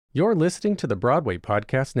You're listening to the Broadway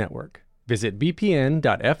Podcast Network. Visit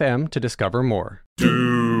bpn.fm to discover more.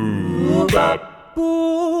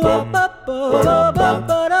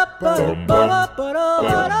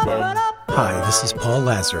 Hi, this is Paul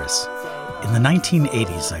Lazarus. In the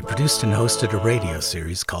 1980s, I produced and hosted a radio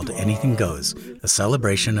series called Anything Goes, a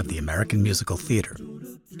celebration of the American musical theater.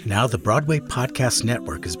 Now the Broadway Podcast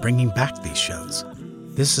Network is bringing back these shows.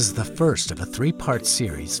 This is the first of a three-part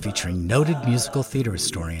series featuring noted musical theater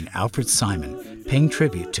historian Alfred Simon paying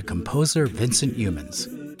tribute to composer Vincent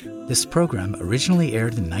Youmans. This program originally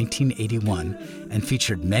aired in 1981 and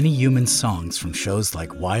featured many Youmans songs from shows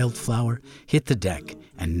like Wildflower, Hit the Deck,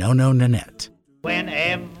 and No No Nanette. When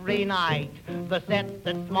every night the set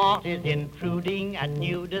that's smart is intruding and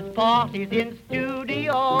nudist parties in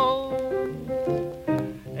studio,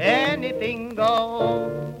 anything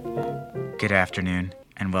goes. Good afternoon,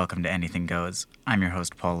 and welcome to Anything Goes. I'm your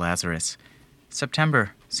host, Paul Lazarus.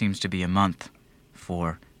 September seems to be a month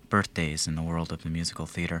for birthdays in the world of the musical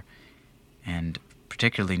theater, and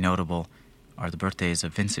particularly notable are the birthdays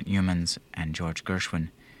of Vincent Youmans and George Gershwin.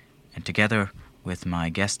 And together with my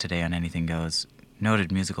guest today on Anything Goes,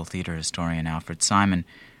 noted musical theater historian Alfred Simon,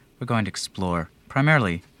 we're going to explore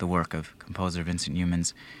primarily the work of composer Vincent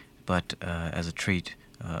Youmans, but as a treat,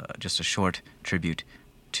 just a short tribute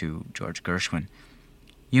to George Gershwin.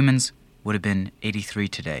 Youmans would have been 83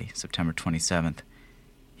 today, September 27th.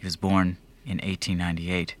 He was born in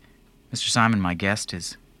 1898. Mr. Simon, my guest,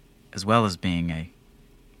 is, as well as being a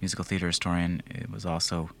musical theater historian, was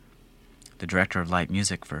also the director of light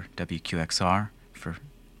music for WQXR for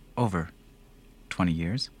over 20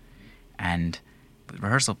 years, and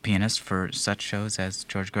rehearsal pianist for such shows as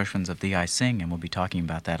George Gershwin's Of Thee I Sing, and we'll be talking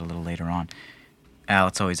about that a little later on. Al,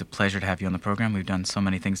 it's always a pleasure to have you on the program. We've done so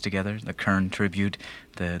many things together, the Kern tribute,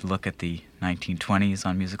 the look at the 1920s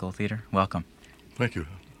on musical theater. Welcome. Thank you.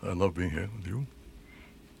 I love being here with you.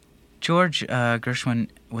 George Gershwin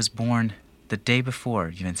was born the day before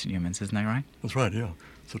Vincent Youmans, isn't that right? That's right, yeah.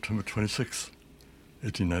 September 26,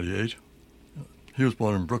 1898. He was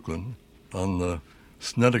born in Brooklyn on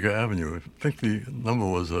Snedeker Avenue. I think the number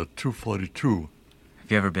was 242.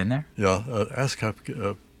 Have you ever been there? Yeah,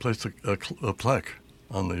 ASCAP placed a plaque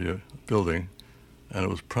on the building, and it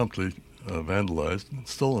was promptly vandalized and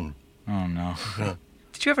stolen. Oh, no. Yeah.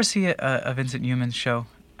 Did you ever see a Vincent Youmans show,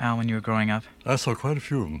 Al, when you were growing up? I saw quite a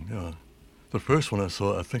few of them, yeah. The first one I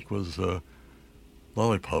saw, I think, was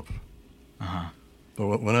Lollipop. Uh-huh.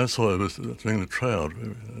 But when I saw it was during the tryout,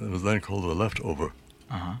 it was then called The Leftover.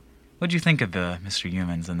 Uh-huh. What did you think of Mr.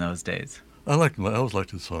 Youmans in those days? I liked them. I always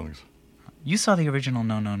liked his songs. You saw the original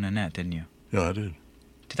No No Nanette, didn't you? Yeah, I did.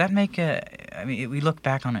 Did that make we look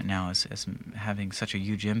back on it now as having such a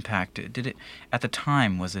huge impact. Did it, at the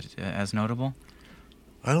time, was it as notable?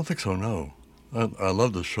 I don't think so, no. I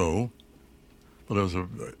loved the show, but it was a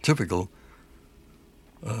typical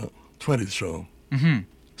 20s show. Mm-hmm.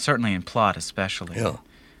 Certainly in plot, especially. Yeah.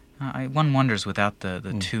 One wonders, without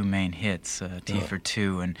the two main hits, Tea for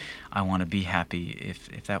Two and I Want to Be Happy,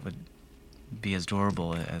 if that would be as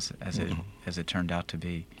durable as it turned out to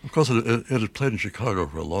be. Of course, it had played in Chicago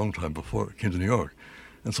for a long time before it came to New York,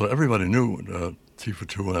 and so everybody knew Tea for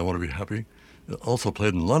Two and I Want to Be Happy. It also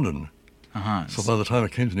played in London. Uh-huh. So by the time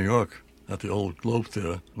it came to New York at the old Globe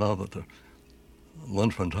Theatre, now at the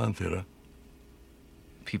Lund Fontanne Theatre,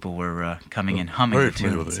 people were coming in humming very the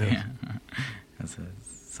familiar tunes. with it, yes. Yeah. As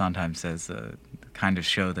Sondheim says, the kind of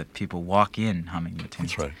show that people walk in humming the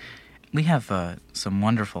tunes. That's right. We have some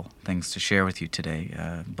wonderful things to share with you today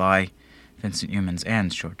by Vincent Youmans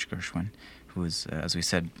and George Gershwin, who was, as we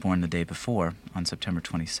said, born the day before on September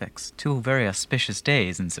 26th. Two very auspicious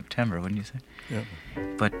days in September, wouldn't you say? Yeah.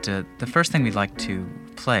 But the first thing we'd like to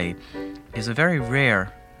play is a very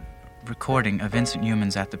rare recording of Vincent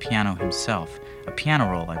Youmans at the piano himself. A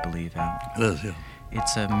piano roll, I believe. It is, yeah.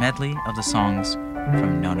 It's a medley of the songs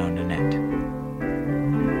from No No Nanette.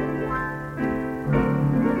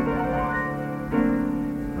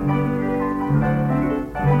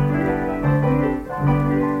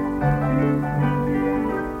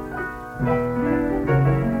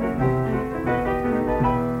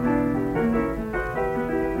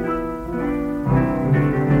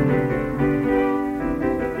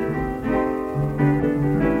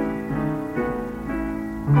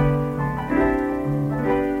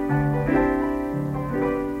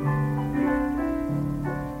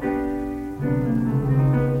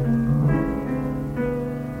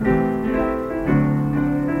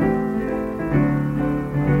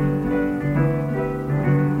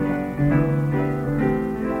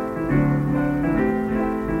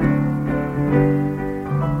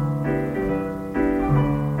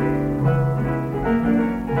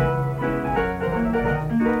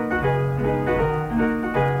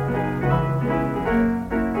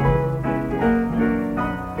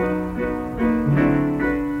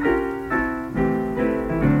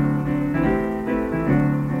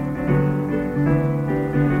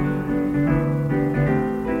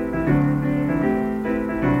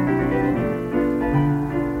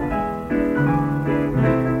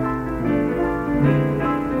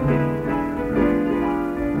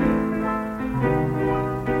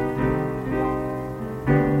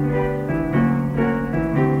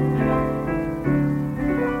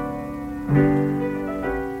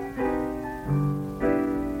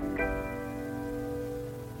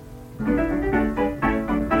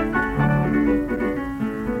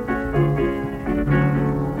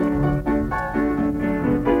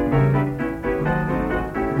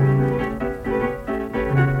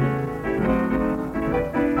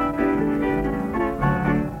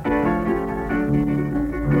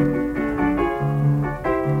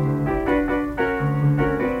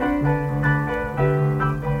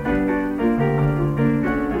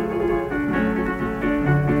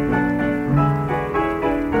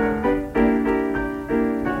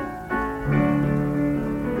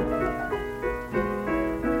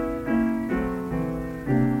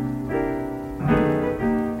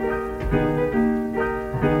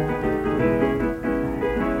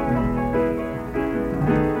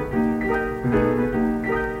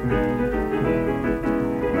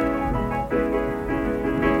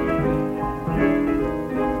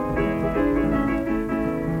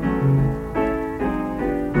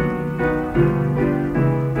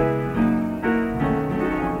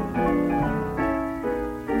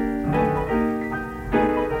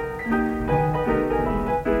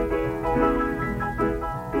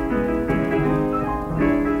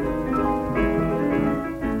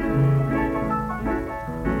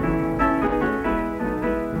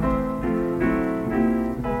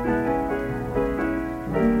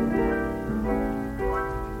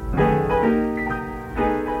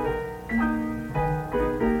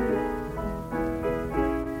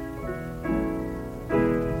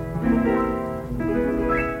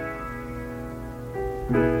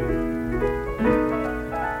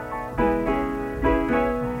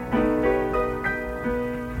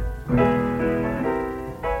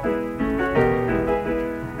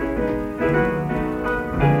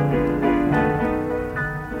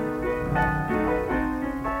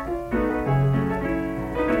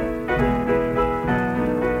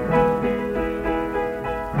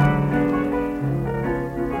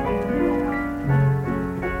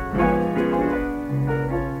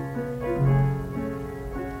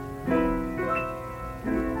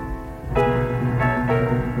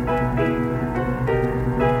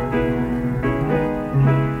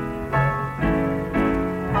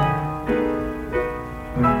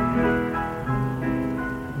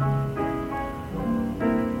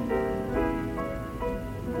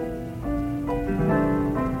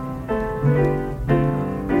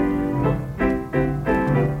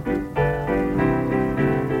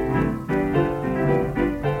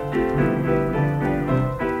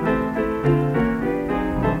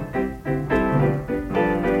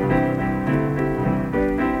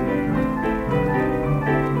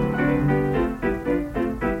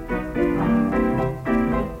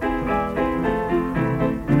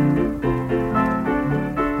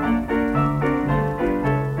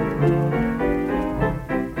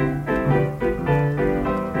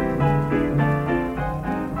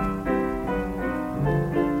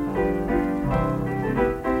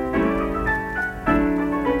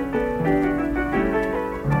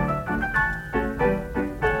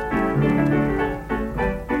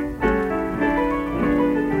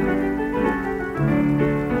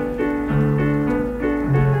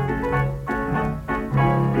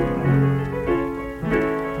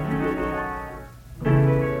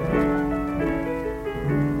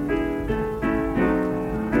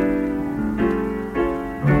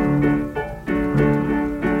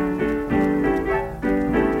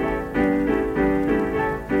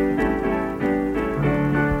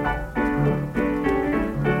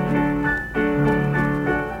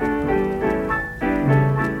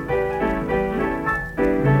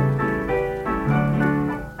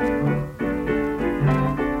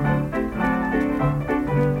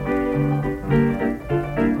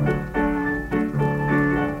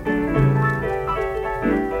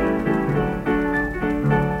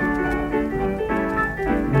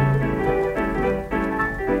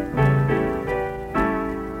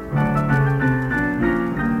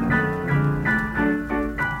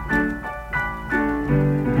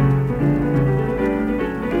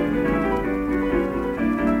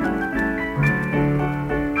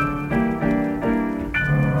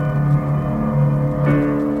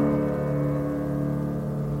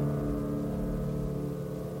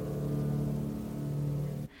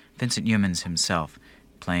 Vincent Youmans himself,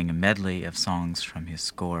 playing a medley of songs from his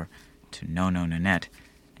score to No No Nanette,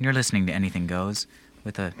 and you're listening to Anything Goes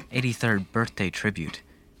with a 83rd birthday tribute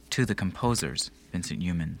to the composers, Vincent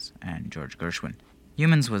Youmans and George Gershwin.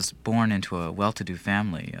 Youmans was born into a well-to-do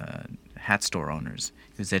family, hat store owners.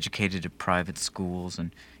 He was educated at private schools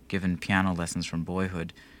and given piano lessons from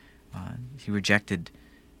boyhood. He rejected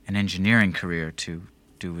an engineering career to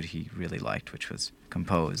do what he really liked, which was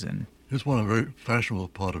compose. And he was born in a very fashionable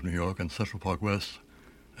part of New York on Central Park West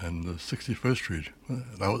and 61st Street.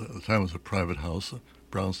 That was, at the time, was a private house,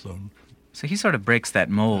 brownstone. So he sort of breaks that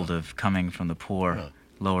mold of coming from the poor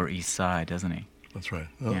Lower East Side, doesn't he? That's right.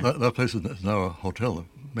 That place is now a hotel, the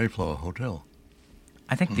Mayflower Hotel.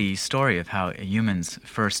 I think the story of how Youmans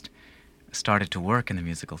first started to work in the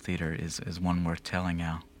musical theater is one worth telling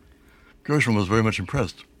now. Gershwin was very much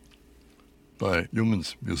impressed by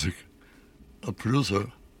Youmans' music. A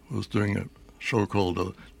producer who was doing a show called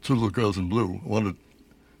Two Little Girls in Blue wanted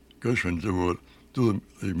Gershwin to do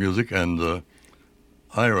the music and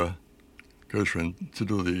Ira Gershwin to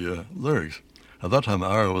do the lyrics. At that time,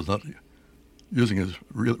 Ira was not using his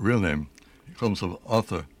real name. He called himself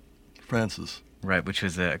Arthur Francis. Right, which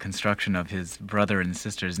was a construction of his brother and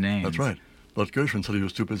sister's names. That's right. But Gershwin said he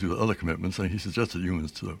was too busy with other commitments, and he suggested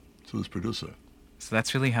Youmans to this producer. So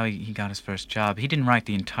that's really how he got his first job. He didn't write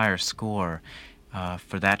the entire score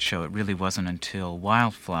for that show. It really wasn't until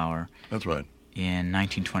Wildflower. That's right. In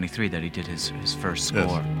 1923 that he did his first score.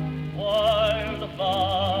 Yes. Wildflower,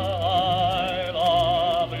 I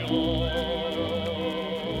love you.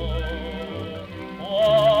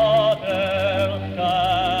 What else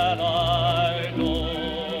can I do?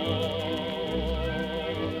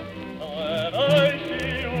 When I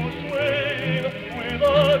see you swing with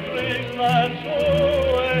a grace that's so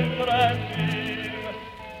entrancing,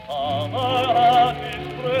 how my heart is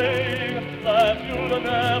praying that you'll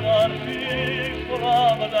never cease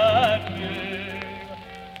from dancing.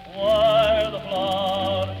 Why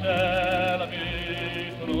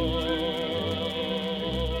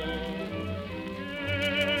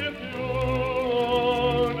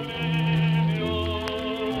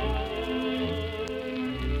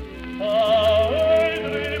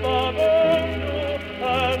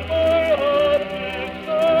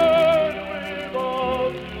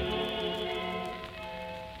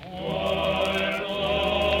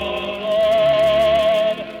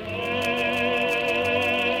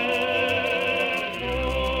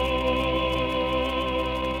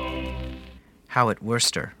Howard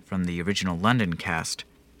Worcester from the original London cast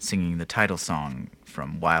singing the title song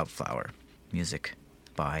from Wildflower, music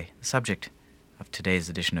by the subject of today's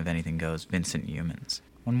edition of Anything Goes, Vincent Youmans.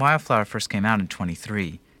 When Wildflower first came out in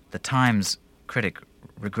 1923, the Times critic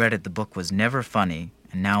regretted the book was never funny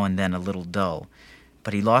and now and then a little dull,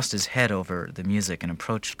 but he lost his head over the music and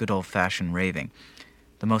approached good old-fashioned raving.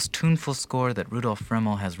 The most tuneful score that Rudolf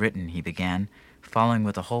Frimmel has written, he began, following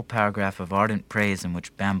with a whole paragraph of ardent praise in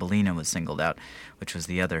which Bambolina was singled out, which was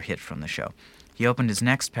the other hit from the show. He opened his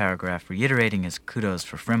next paragraph reiterating his kudos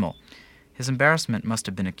for Frimmel. His embarrassment must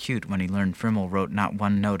have been acute when he learned Frimmel wrote not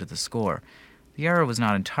one note of the score. The error was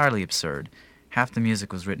not entirely absurd. Half the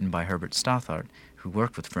music was written by Herbert Stothart, who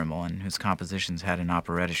worked with Frimmel and whose compositions had an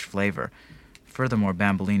operettish flavor. Furthermore,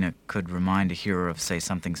 Bambolina could remind a hearer of, say,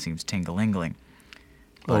 Something Seems Ting-a-ling-a-ling.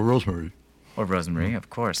 Or Rosemary. Or Rosemary, of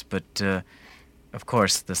course. But, of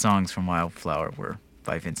course, the songs from Wildflower were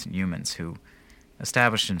by Vincent Youmans, who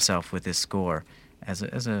established himself with this score as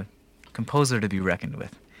a composer to be reckoned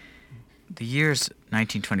with. The years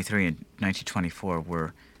 1923 and 1924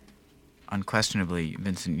 were unquestionably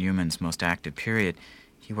Vincent Youmans' most active period.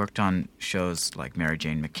 He worked on shows like Mary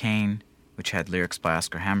Jane McCain, which had lyrics by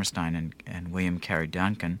Oscar Hammerstein and William Carey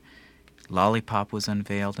Duncan. Lollipop was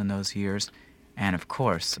unveiled in those years, and of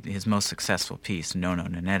course, his most successful piece, No No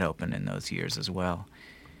Nanette, opened in those years as well.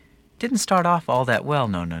 Didn't start off all that well,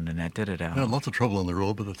 No No Nanette, did it, Al? Yeah, lots of trouble on the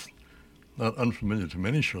road, but it's not unfamiliar to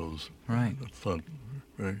many shows. Right. It's not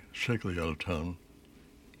very shakily out of town.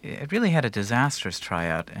 It really had a disastrous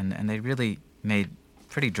tryout, and they really made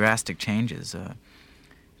pretty drastic changes.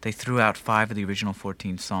 They threw out 5 of the original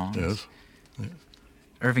 14 songs. Yes. Yeah.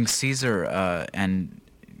 Irving Caesar and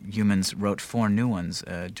Youmans wrote 4 new ones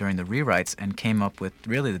during the rewrites and came up with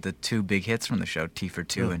really the 2 big hits from the show, Tea for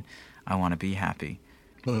Two and I Want to Be Happy.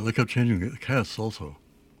 Well, they kept changing the casts also.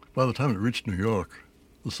 By the time it reached New York,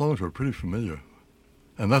 the songs were pretty familiar.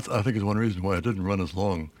 And that, I think, is one reason why it didn't run as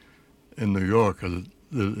long in New York as it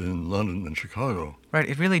did in London and Chicago. Right,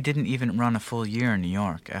 it really didn't even run a full year in New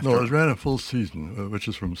York. No, it ran a full season, which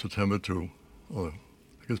is from September to, I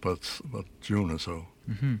guess, about June or so.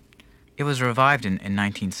 Mm-hmm. It was revived in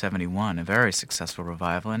 1971, a very successful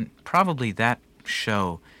revival, and probably that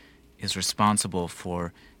show is responsible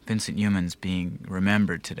for Vincent Youmans being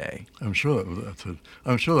remembered today. I'm sure that's it.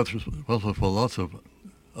 I'm sure that's responsible for lots of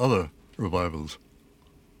other revivals.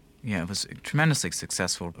 Yeah, it was a tremendously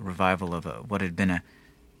successful revival of what had been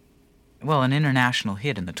an international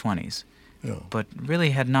hit in the 20s, but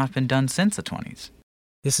really had not been done since the 20s.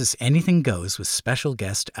 This is Anything Goes with special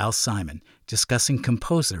guest Al Simon discussing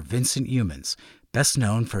composer Vincent Youmans, best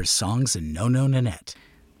known for his songs in No No Nanette.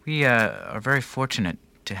 We are very fortunate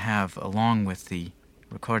to have, along with the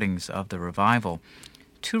recordings of the revival,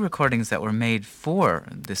 2 recordings that were made for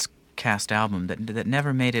this cast album that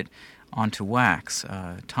never made it onto wax.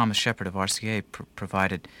 Thomas Shepard of RCA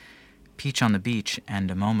provided Peach on the Beach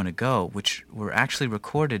and A Moment Ago, which were actually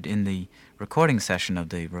recorded in the recording session of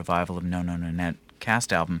the revival of No No Nanette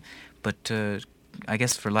cast album, but I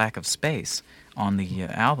guess for lack of space on the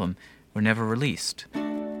album, were never released. We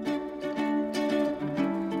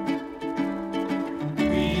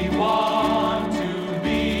want to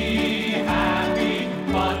be happy,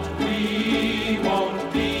 but we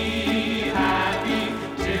won't be happy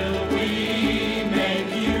till we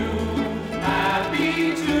make you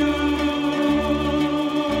happy too.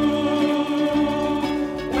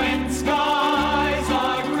 When skies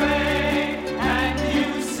are gray and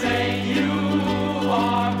you say you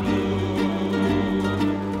are blue,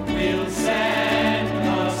 we'll send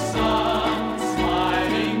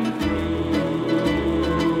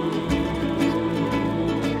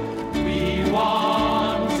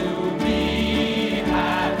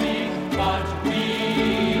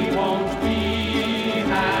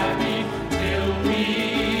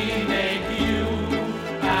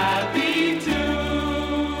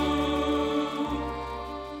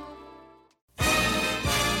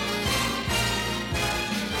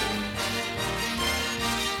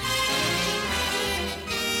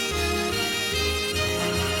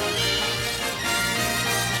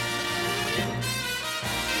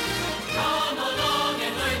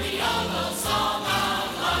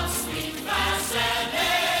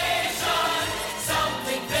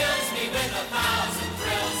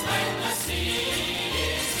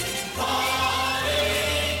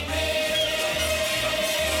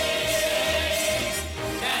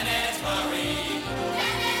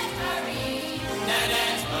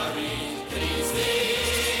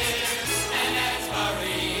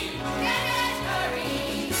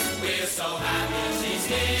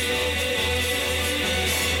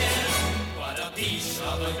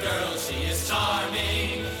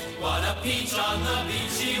peach on the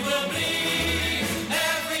beach he will be.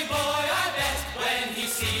 Every boy, I bet, when he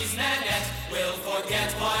sees Nanette, will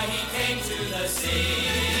forget why he came to the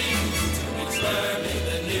sea. To each learning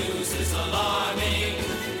the news is alarming,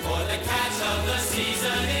 for the catch of the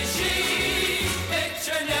season is she.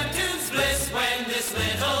 Picture Neptune's bliss when this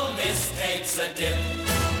little miss takes a dip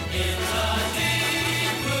in the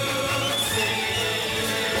deep blue sea.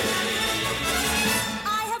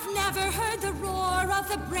 I have never heard the roar of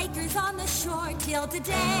the breakers on the shore till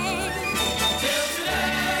today. Till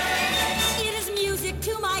today. It is music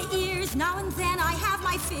to my ears. Now and then I have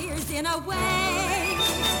my fears in a way.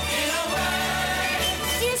 In a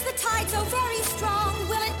way. Is the tide so very strong?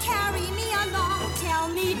 Will it carry me along? Tell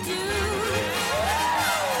me, do.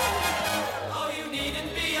 Oh, you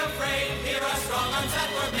needn't be afraid. Here are strong arms that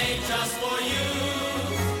were made just for you.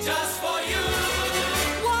 Just for you.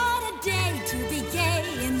 What a day to be gay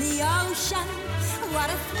in the ocean. What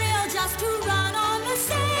a thrill just to run on the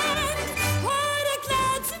sand. What a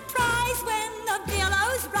glad surprise when the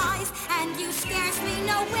billows rise and you scarcely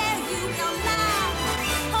know where you will land.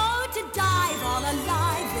 Oh, to dive all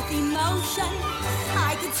alive with emotion.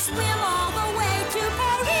 I could swim all the way to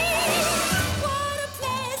Paris. What a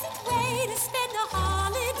pleasant way to spend a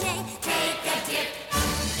holiday. Take a dip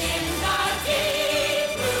in the deep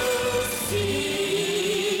blue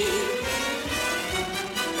sea.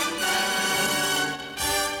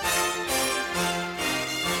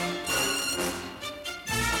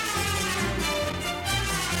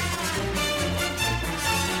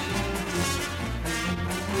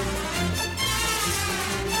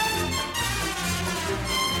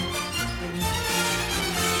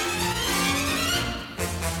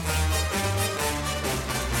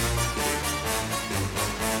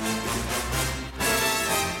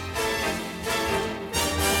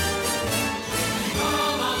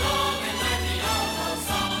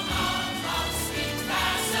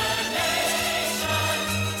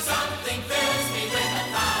 Something fills me with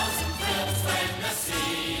 1,000 thrills when the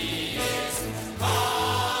sea is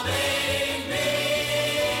calling me.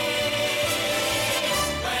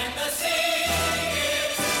 When the sea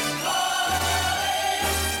is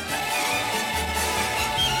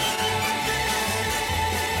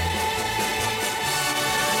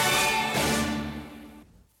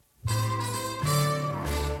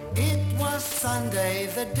It was Sunday,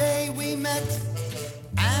 the day we met,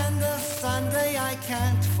 and a Sunday I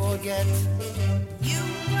can't forget. You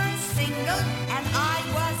were single and I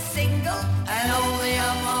was single, And only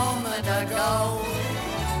a moment ago,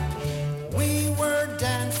 we were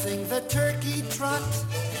dancing the turkey trot.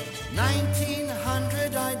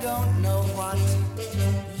 1900, I don't know what.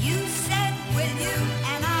 you said will you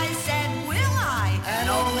and I said will I. And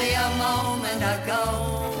only a moment ago,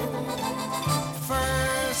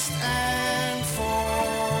 first and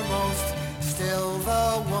foremost, still the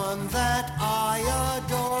one that I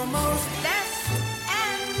adore most. Best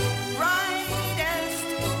and brightest,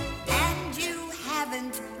 and you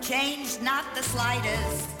haven't changed not the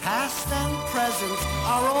slightest. Past and present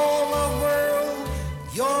are all a whirl.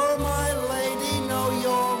 You're my lady, no,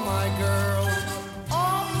 you're my girl.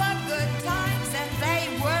 All the good times, and they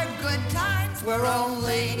were good times. We're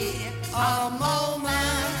only a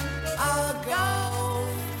moment ago.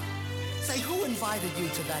 Say, who invited you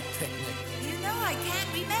to that picnic? You know I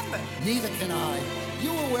can't remember. Neither can I.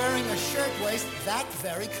 You were wearing a shirtwaist that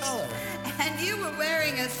very color. And you were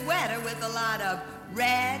wearing a sweater with a lot of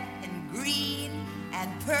red and green and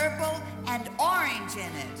purple and orange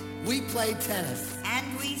in it. We played tennis. And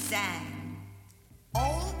we sang.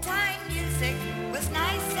 Old-time music was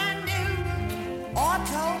nice and new.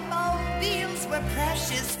 Automobiles were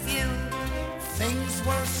precious few. Things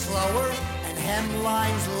were slower and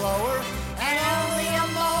hemlines lower. And only a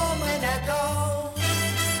moment ago,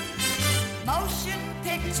 Motion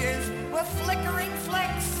pictures were flickering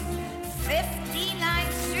flicks.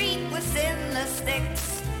 59th Street was in the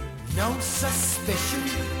sticks. no suspicion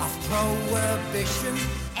of prohibition.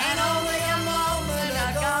 And only a moment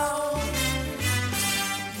ago,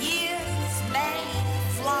 years may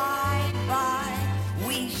fly by.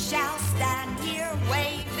 We shall stand here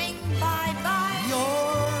waving bye-bye.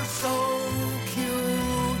 You're so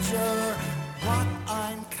cute, you're what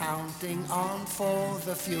I'm counting on for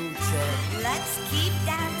the future. Let's keep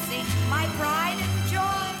dancing, my pride and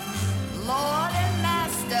joy. Lord and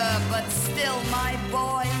master, but still my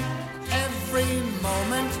boy. Every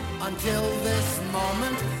moment until this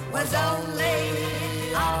moment was only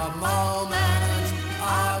a moment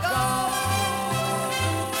ago.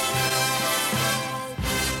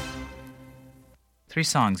 Three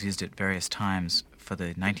songs used at various times for the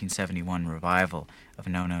 1971 revival of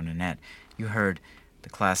No No Nanette. You heard the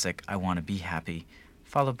classic I Want to Be Happy,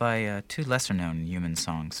 followed by two lesser-known Youmans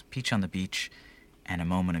songs, Peach on the Beach and A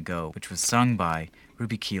Moment Ago, which was sung by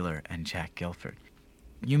Ruby Keeler and Jack Gilford.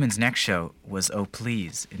 Youmans' next show was Oh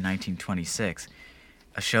Please in 1926,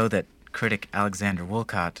 a show that critic Alexander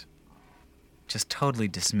Woollcott just totally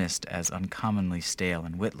dismissed as uncommonly stale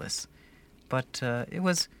and witless. But it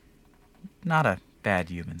was not a bad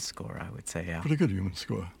Youmans score, I would say. Pretty good Youmans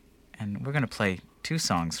score. And we're going to play two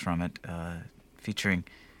songs from it, featuring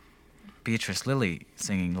Beatrice Lillie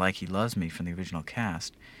singing Like He Loves Me from the original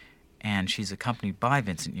cast, and she's accompanied by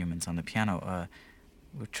Vincent Youmans on the piano.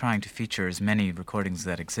 We're trying to feature as many recordings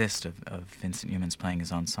that exist of Vincent Youmans playing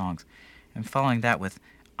his own songs, and following that with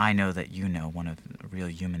I Know That You Know, one of the real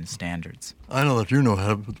Youmans standards. I Know That You Know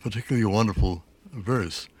had a particularly wonderful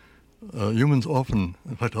verse. Youmans often,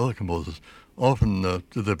 in fact other composers, often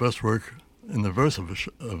did their best work in the verse of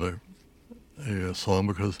a song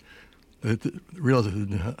because they realized they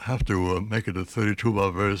didn't have to make it a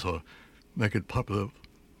 32-bar verse or make it popular.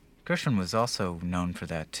 Gershwin was also known for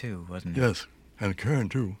that too, wasn't he? Yes, and Karen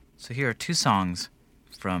too. So here are two songs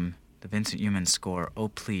from the Vincent Youmans score, Oh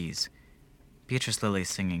Please. Beatrice Lillie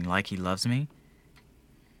singing Like He Loves Me,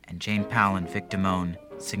 and Jane Powell and Vic Damone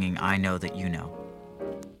singing I Know That You Know.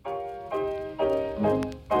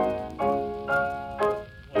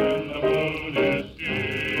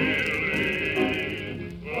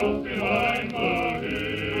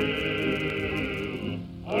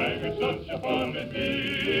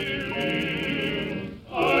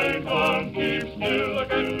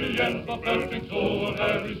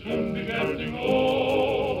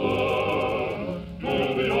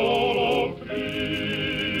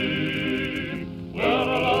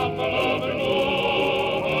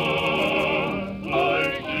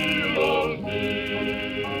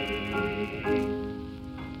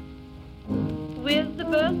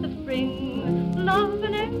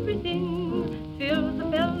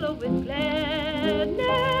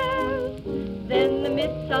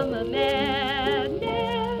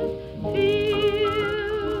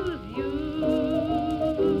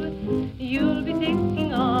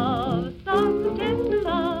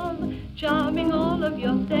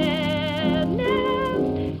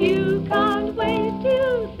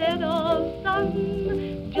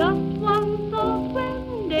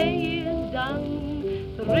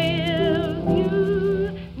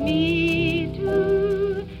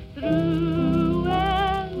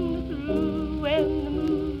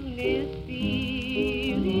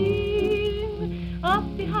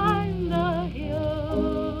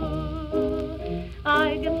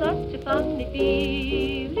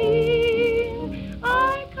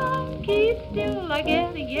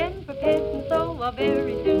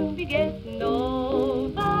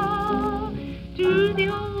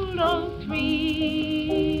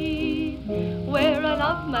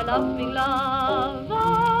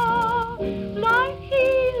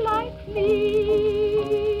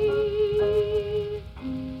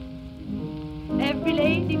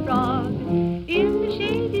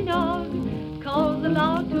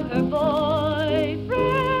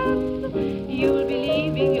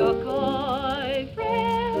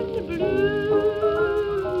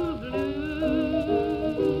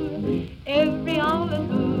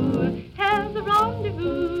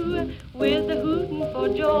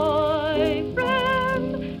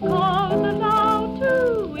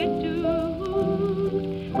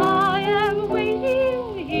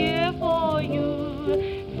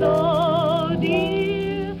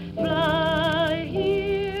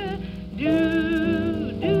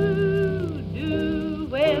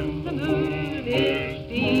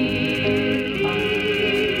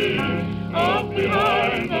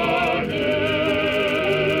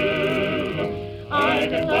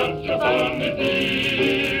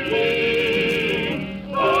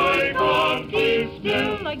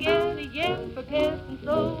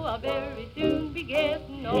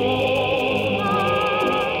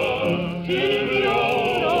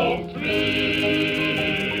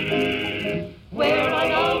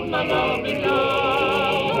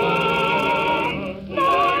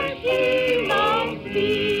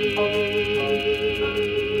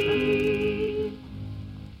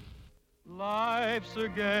 Life's a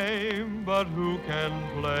game, but who can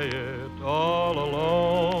play it all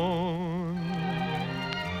alone?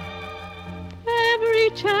 Every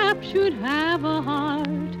chap should have a heart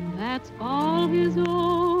that's all his own.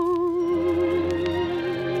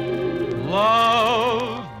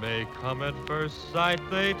 Love may come at first sight,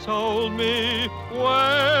 they told me. When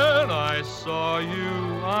I saw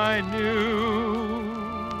you, I knew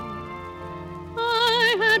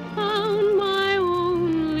I had found my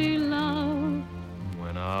only love.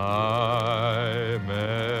 when I met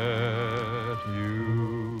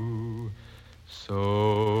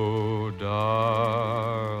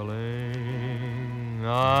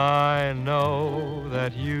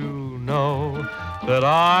you know that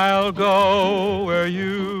I'll go where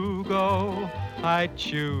you go. I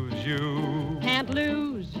choose you. Can't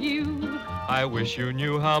lose you. I wish you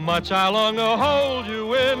knew how much I long to hold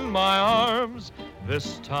you in my arms.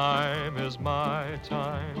 This time is my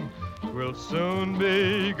time. 'Twill soon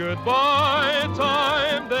be goodbye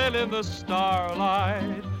time. Then in the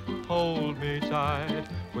starlight, hold me tight.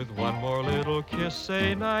 With one more little kiss,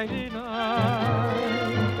 say nighty-night.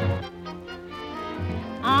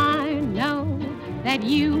 I know that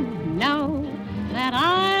you know that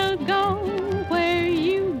I'll go where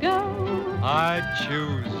you go. I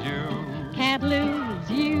choose you. Can't lose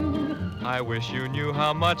you. I wish you knew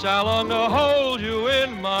how much I long to hold you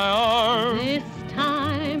in my arms. This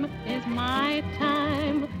time is my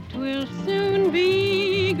time. 'Twill soon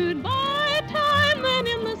be goodbye time. And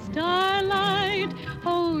in the starlight,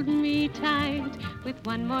 hold me tight. With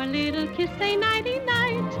one more little kiss, say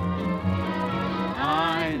nighty-night.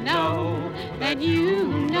 I know that you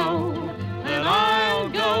know that I'll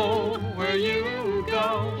go where you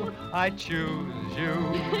go. I choose you.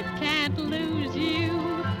 Can't lose you.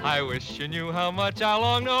 I wish you knew how much I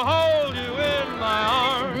long to hold you in my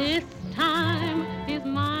arms. This time is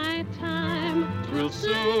my time. 'Twill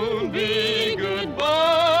soon be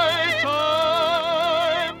goodbye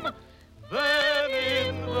time. Then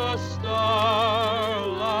in the starlight,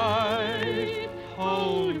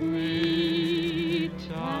 hold me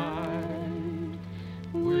tight.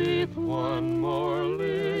 With one more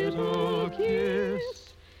little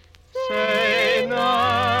kiss, say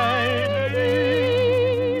nighty-night.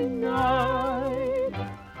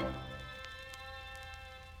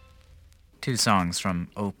 Two songs from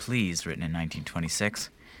Oh Please, written in 1926.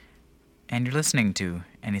 And you're listening to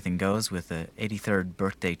Anything Goes with the 83rd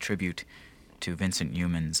birthday tribute to Vincent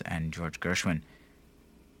Youmans and George Gershwin.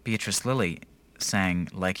 Beatrice Lillie sang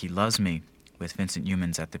Like He Loves Me with Vincent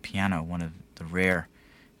Youmans at the piano, one of the rare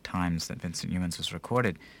times that Vincent Youmans was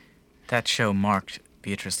recorded. That show marked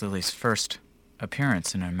Beatrice Lillie's first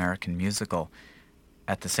appearance in an American musical.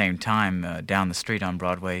 At the same time, down the street on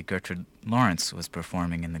Broadway, Gertrude Lawrence was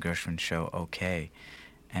performing in the Gershwin show OK.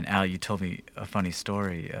 And Al, you told me a funny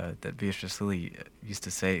story that Beatrice Lillie used to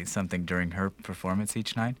say something during her performance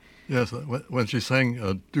each night. Yes, when she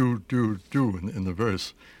sang do, do, do in the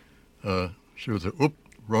verse, she would say, oop,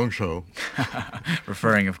 wrong show.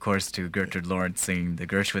 Referring, of course, to Gertrude Lawrence singing the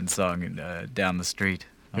Gershwin song Down the Street.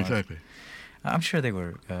 Exactly. I'm sure they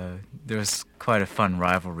were, there was quite a fun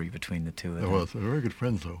rivalry between the two of them. There was. They were very good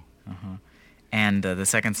friends, though. Uh-huh. And the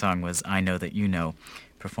second song was I Know That You Know,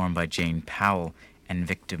 performed by Jane Powell and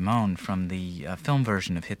Vic Damone from the film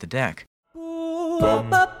version of Hit the Deck.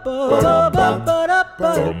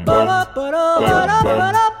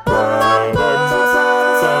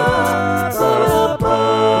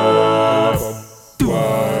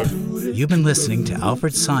 You've been listening to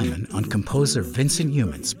Alfred Simon on composer Vincent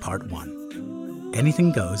Youmans, Part 1.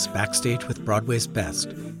 Anything Goes Backstage with Broadway's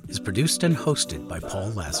Best is produced and hosted by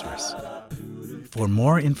Paul Lazarus. For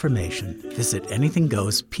more information, visit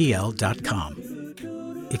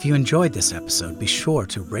anythinggoespl.com. If you enjoyed this episode, be sure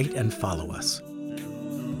to rate and follow us.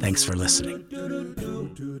 Thanks for listening.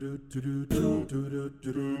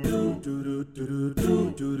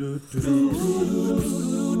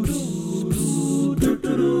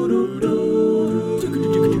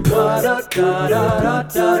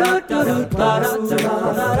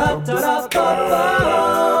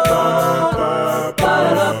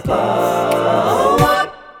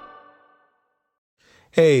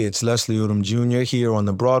 Hey, it's Leslie Odom Jr. here on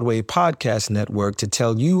the Broadway Podcast Network to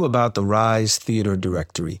tell you about the Rise Theater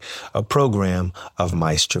Directory, a program of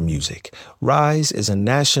Maestro Music. Rise is a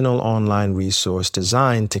national online resource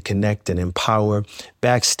designed to connect and empower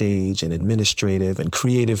backstage and administrative and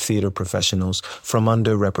creative theater professionals from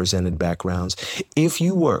underrepresented backgrounds. If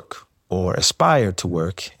you work or aspire to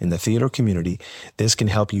work in the theater community, this can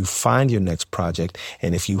help you find your next project.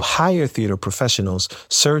 And if you hire theater professionals,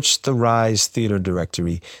 search the Rise Theater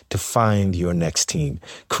Directory to find your next team.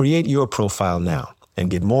 Create your profile now and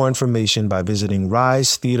get more information by visiting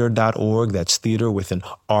risetheater.org. That's theater with an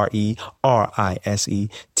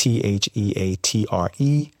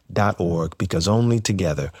RERISETHEATRE.org, because only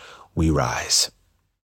together we rise.